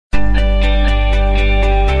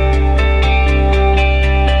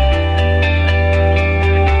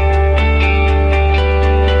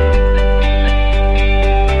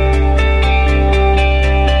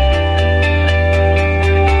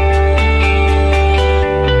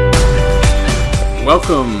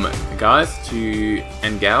Welcome, guys,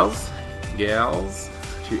 and gals,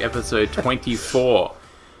 to episode 24.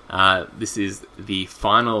 This is the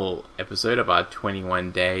final episode of our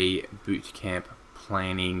 21-day bootcamp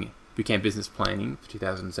business planning for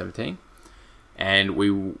 2017. And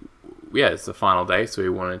it's the final day, so we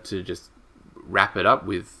wanted to just wrap it up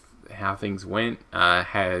with how things went,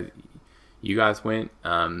 how you guys went,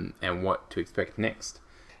 and what to expect next.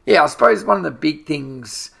 Yeah, I suppose one of the big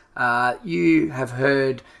things, you have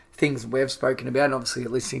heard things we've spoken about, and obviously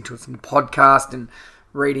you're listening to us on the podcast and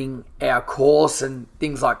reading our course and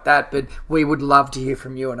things like that, but we would love to hear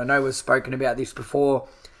from you. And I know we've spoken about this before.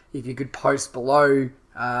 If you could post below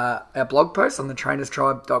our blog post on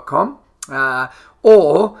thetrainerstribe.com,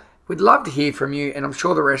 or we'd love to hear from you, and I'm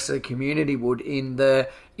sure the rest of the community would, in the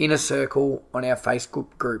inner circle on our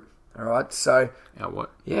Facebook group. All right, so...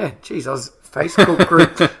 what? Yeah, geez, I was... Facebook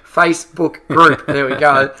group. There we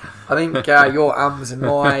go. I think your ums and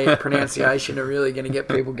my pronunciation are really going to get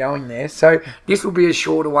people going there. So this will be a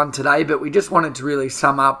shorter one today, but we just wanted to really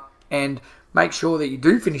sum up and make sure that you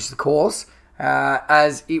do finish the course,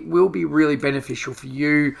 as it will be really beneficial for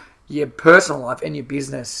you, your personal life and your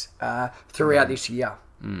business throughout this year.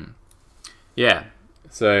 Yeah.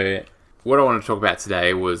 So what I want to talk about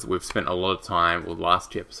today was we've spent a lot of time, the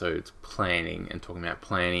last two episodes, planning and talking about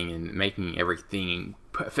planning and making everything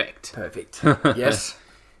perfect. Yes.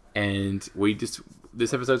 And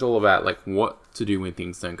this episode's all about like what to do when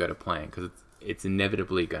things don't go to plan, because it's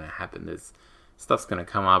inevitably going to happen. There's stuff's going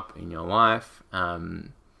to come up in your life,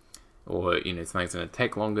 or something's going to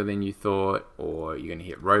take longer than you thought, or you're going to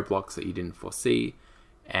hit roadblocks that you didn't foresee,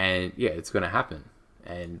 and yeah, it's going to happen.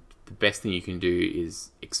 And the best thing you can do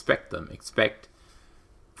is expect them. Expect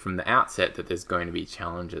from the outset that there's going to be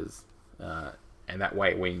challenges, and that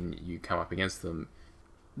way when you come up against them,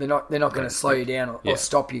 they're not going to slow you down or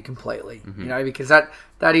stop you completely. Mm-hmm. Because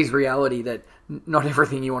that is reality, that not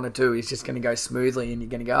everything you want to do is just going to go smoothly and you're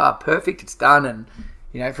going to go, perfect, it's done.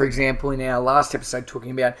 And for example, in our last episode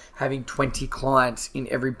talking about having 20 clients in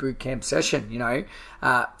every bootcamp session,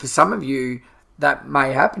 for some of you that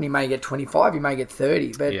may happen. You may get 25, you may get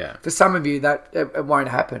 30, but for some of you that it won't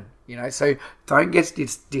happen. So don't get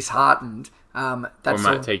disheartened. That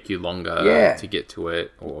might take you longer to get to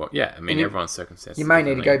it, or everyone's circumstances. You may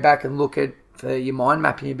need to go back and look at for your mind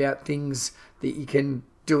mapping about things that you can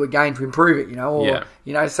do again to improve it.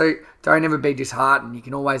 So don't ever be disheartened. You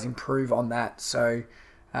can always improve on that. So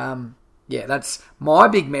that's my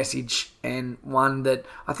big message, and one that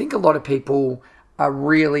I think a lot of people are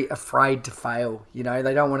really afraid to fail. They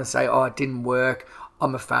don't want to say, it didn't work,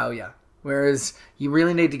 I'm a failure. Whereas you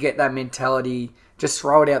really need to get that mentality, just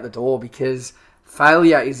throw it out the door, because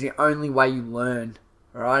failure is the only way you learn.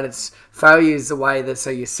 All right? Failure is the way that,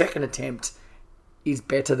 so your second attempt is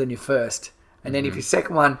better than your first. And then if your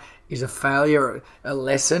second one is a failure, a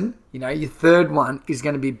lesson, your third one is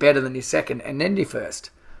going to be better than your second and then your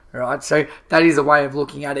first. All right, so that is a way of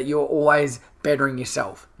looking at it. You're always bettering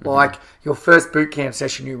yourself. Mm-hmm. Like your first bootcamp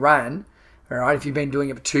session you ran, all right, if you've been doing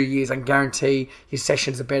it for 2 years, I guarantee your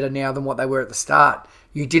sessions are better now than what they were at the start.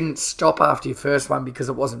 You didn't stop after your first one because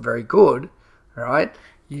it wasn't very good, all right?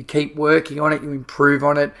 You keep working on it, you improve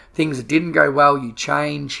on it. Things that didn't go well, you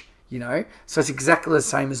change, So it's exactly the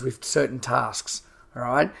same as with certain tasks. All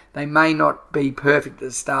right, they may not be perfect at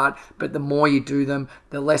the start, but the more you do them,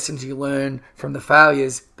 the lessons you learn from the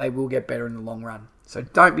failures, they will get better in the long run. So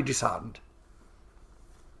don't be disheartened.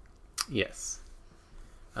 Yes.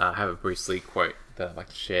 I have a Bruce Lee quote that I'd like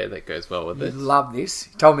to share that goes well with it. Love this.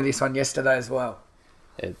 You told me this one yesterday as well.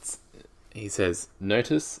 He says,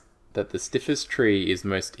 "Notice that the stiffest tree is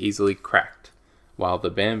most easily cracked, while the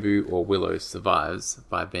bamboo or willow survives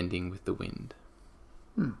by bending with the wind."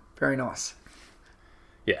 Very nice.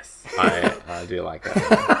 Yes, I do like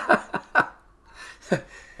that.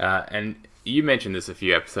 And you mentioned this a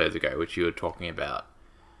few episodes ago, which you were talking about,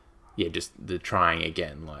 just the trying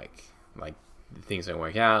again, like things don't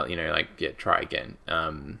work out, try again.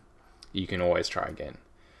 You can always try again.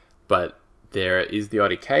 But there is the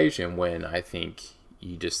odd occasion when I think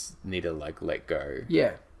you just need to let go.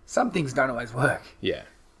 Yeah, some things don't always work. Yeah.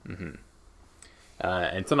 Mm-hmm.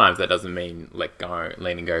 And sometimes that doesn't mean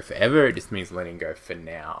letting go forever. It just means letting go for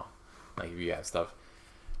now. Like if you have stuff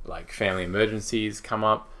like family emergencies come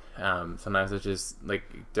up, sometimes it's just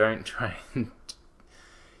don't try and,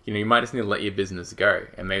 you might just need to let your business go,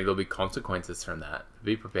 and maybe there'll be consequences from that.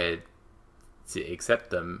 Be prepared to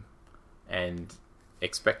accept them and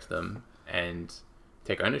expect them and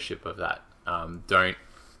take ownership of that. Don't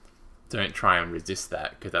try and resist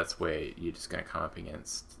that, because that's where you're just going to come up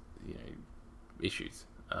against issues,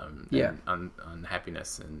 and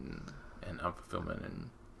unhappiness and and unfulfillment and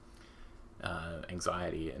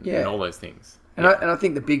anxiety and all those things. And I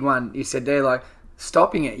think the big one you said there, like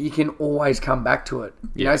stopping it, you can always come back to it.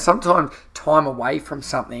 You know, sometimes time away from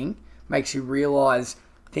something makes you realise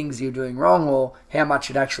things you're doing wrong or how much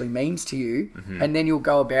it actually means to you, and then you'll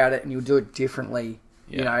go about it and you'll do it differently.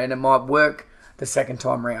 You know, and it might work the second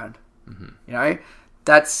time round. You know,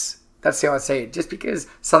 that's how I see it. Just because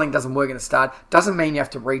something doesn't work at the start doesn't mean you have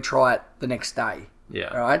to retry it the next day.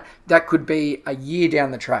 Yeah. Right? That could be a year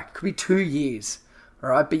down the track. It could be 2 years. All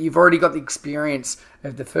right? But you've already got the experience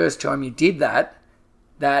of the first time you did that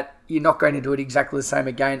you're not going to do it exactly the same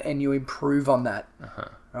again, and you improve on that.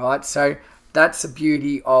 Right? So that's the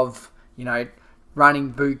beauty of, you know, running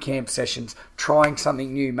boot camp sessions, trying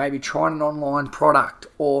something new, maybe trying an online product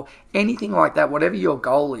or anything like that, whatever your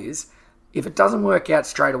goal is. If it doesn't work out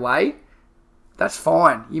straight away, that's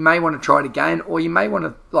fine. You may want to try it again, or you may want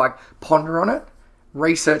to like ponder on it,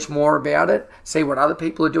 research more about it, see what other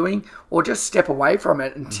people are doing, or just step away from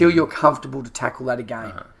it until you're comfortable to tackle that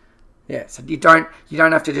again. Yeah, so you don't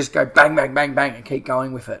have to just go bang, bang, bang, bang and keep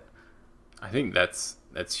going with it. I think that's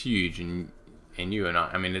huge, and you and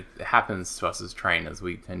I mean, it happens to us as trainers.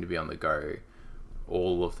 We tend to be on the go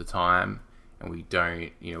all of the time, and we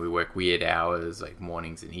don't, you know, we work weird hours, like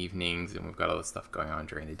mornings and evenings, and we've got other stuff going on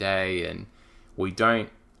during the day, and we don't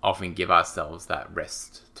often give ourselves that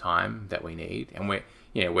rest time that we need. And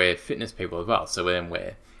we're fitness people as well, so then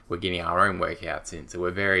we're getting our own workouts in, so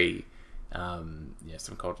we're very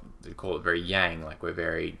some call it very yang, like we're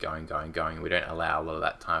very going. We don't allow a lot of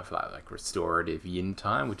that time for that like restorative yin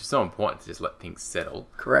time, which is so important to just let things settle.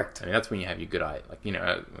 Correct. I mean, that's when you have your good eye. Like, you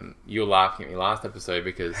know, when you were laughing at me last episode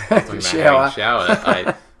because I was talking about having a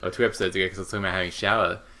shower. Or 2 episodes ago because I was talking about having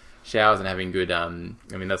showers and having good. I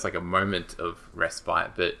mean, that's like a moment of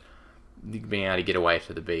respite, but being able to get away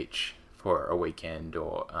to the beach for a weekend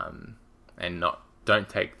or and don't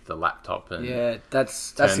take the laptop and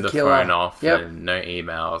that's turn the killer. Phone off and no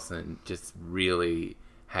emails and just really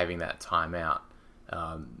having that time out.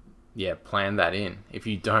 Plan that in. If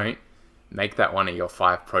you don't, make that one of your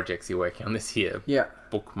 5 projects you're working on this year.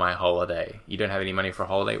 Book my holiday. You don't have any money for a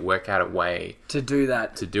holiday, work out a way to do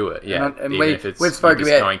that. To do it, yeah. And even if it's just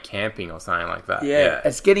going camping or something like that. Yeah,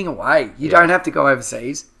 it's getting away. You don't have to go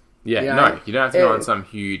overseas. Yeah, you don't have to go on some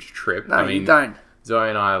huge trip. No, you don't. Zoe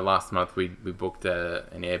and I, last month, we booked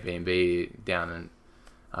an Airbnb down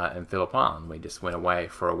in Phillip Island. We just went away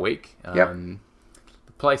for a week. The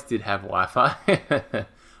place did have Wi-Fi, but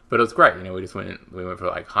it was great. You know, we went for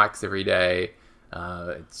like hikes every day.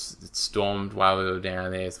 It stormed while we were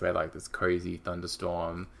down there, so we had like this cozy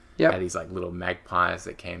thunderstorm. Had these like little magpies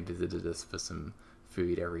that came visited us for some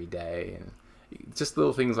food every day, and just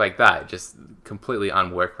little things like that, just completely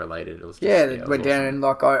unwork related. It was just, went down and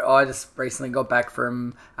like I just recently got back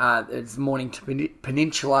from it's Mornington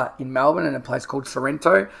Peninsula in Melbourne in a place called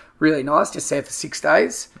Sorrento. Really nice, just there for 6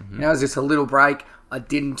 days. You know, it was just a little break. I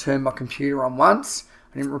didn't turn my computer on once.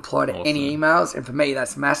 I didn't reply to any emails, and for me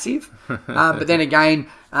that's massive. But then again,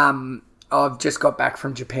 I've just got back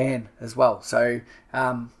from Japan as well, so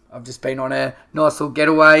I've just been on a nice little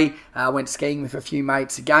getaway. Went skiing with a few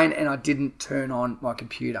mates again, and I didn't turn on my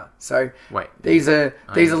computer. So these are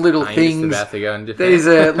little things. About to go in Japan. These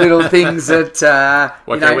are little things that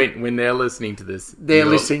when they're listening to this,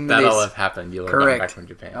 that'll have happened. You'll have gone back from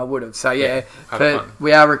Japan. I would have. So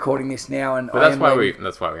we are recording this now, and that's why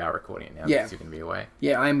we are recording it now. Yeah, because you're going to be away.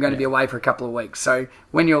 Yeah, I am going to be away for a couple of weeks. So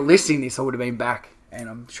when you're listening this, I would have been back. And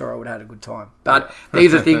I'm sure I would have had a good time. But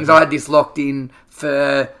these are things I had this locked in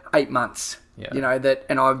for 8 months. You know,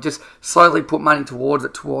 and I've just slowly put money towards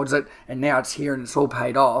it, and now it's here and it's all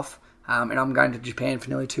paid off. And I'm going to Japan for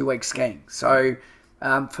nearly 2 weeks skiing. So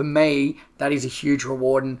for me, that is a huge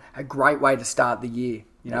reward and a great way to start the year.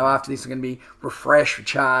 You know, after this, I'm going to be refreshed,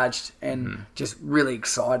 recharged, and just really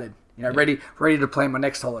excited. You know, ready to plan my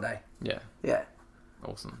next holiday. Yeah.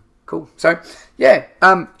 Awesome. Cool. So,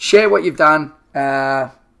 share what you've done.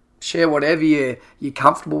 Share whatever you're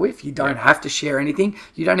comfortable with. You don't have to share anything.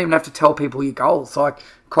 You don't even have to tell people your goals. Like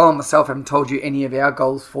Kyle and myself haven't told you any of our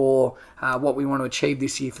goals for what we want to achieve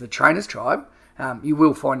this year for the Trainers Tribe. You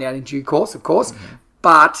will find out in due course, of course.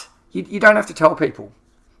 But you don't have to tell people.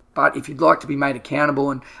 But if you'd like to be made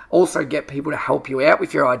accountable and also get people to help you out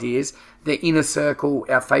with your ideas, the Inner Circle,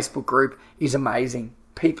 our Facebook group, is amazing.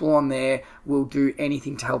 People on there will do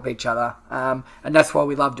anything to help each other. And that's why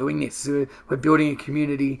we love doing this. So we're building a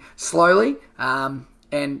community slowly. And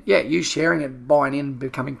you sharing it, buying in,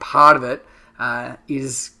 becoming part of it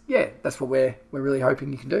that's what we're really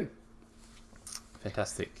hoping you can do.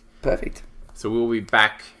 Fantastic. Perfect. So we'll be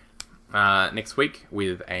back next week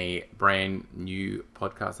with a brand new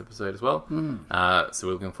podcast episode as well. So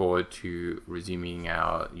we're looking forward to resuming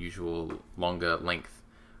our usual longer length.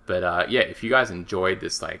 But if you guys enjoyed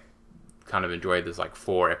this, like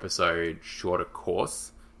 4 episode shorter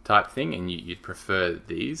course type thing, and you'd prefer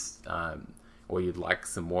these, or you'd like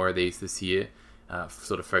some more of these this year,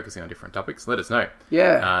 sort of focusing on different topics, let us know.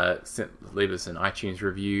 Leave us an iTunes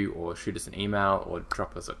review, or shoot us an email, or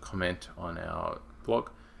drop us a comment on our blog.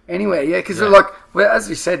 Anyway, because as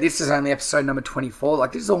we said, this is only episode number 24.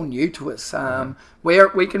 Like, this is all new to us. Where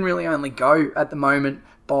we can really only go at the moment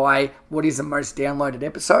by what is the most downloaded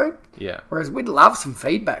episode. Whereas we'd love some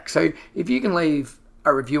feedback. So if you can leave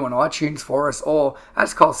a review on iTunes for us, or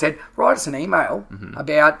as Cole said, write us an email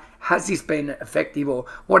about, has this been effective, or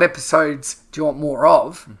what episodes do you want more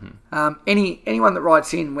of? Anyone that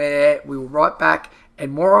writes in, where we will write back,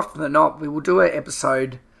 and more often than not, we will do an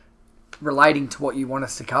episode relating to what you want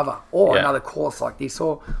us to cover, or another course like this,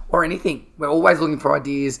 or anything. We're always looking for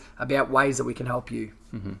ideas about ways that we can help you.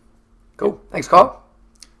 Cool. Thanks, Kyle.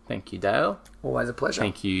 Thank you, Dale. Always a pleasure.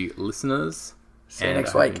 Thank you, listeners. See you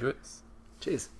next week. Cheers.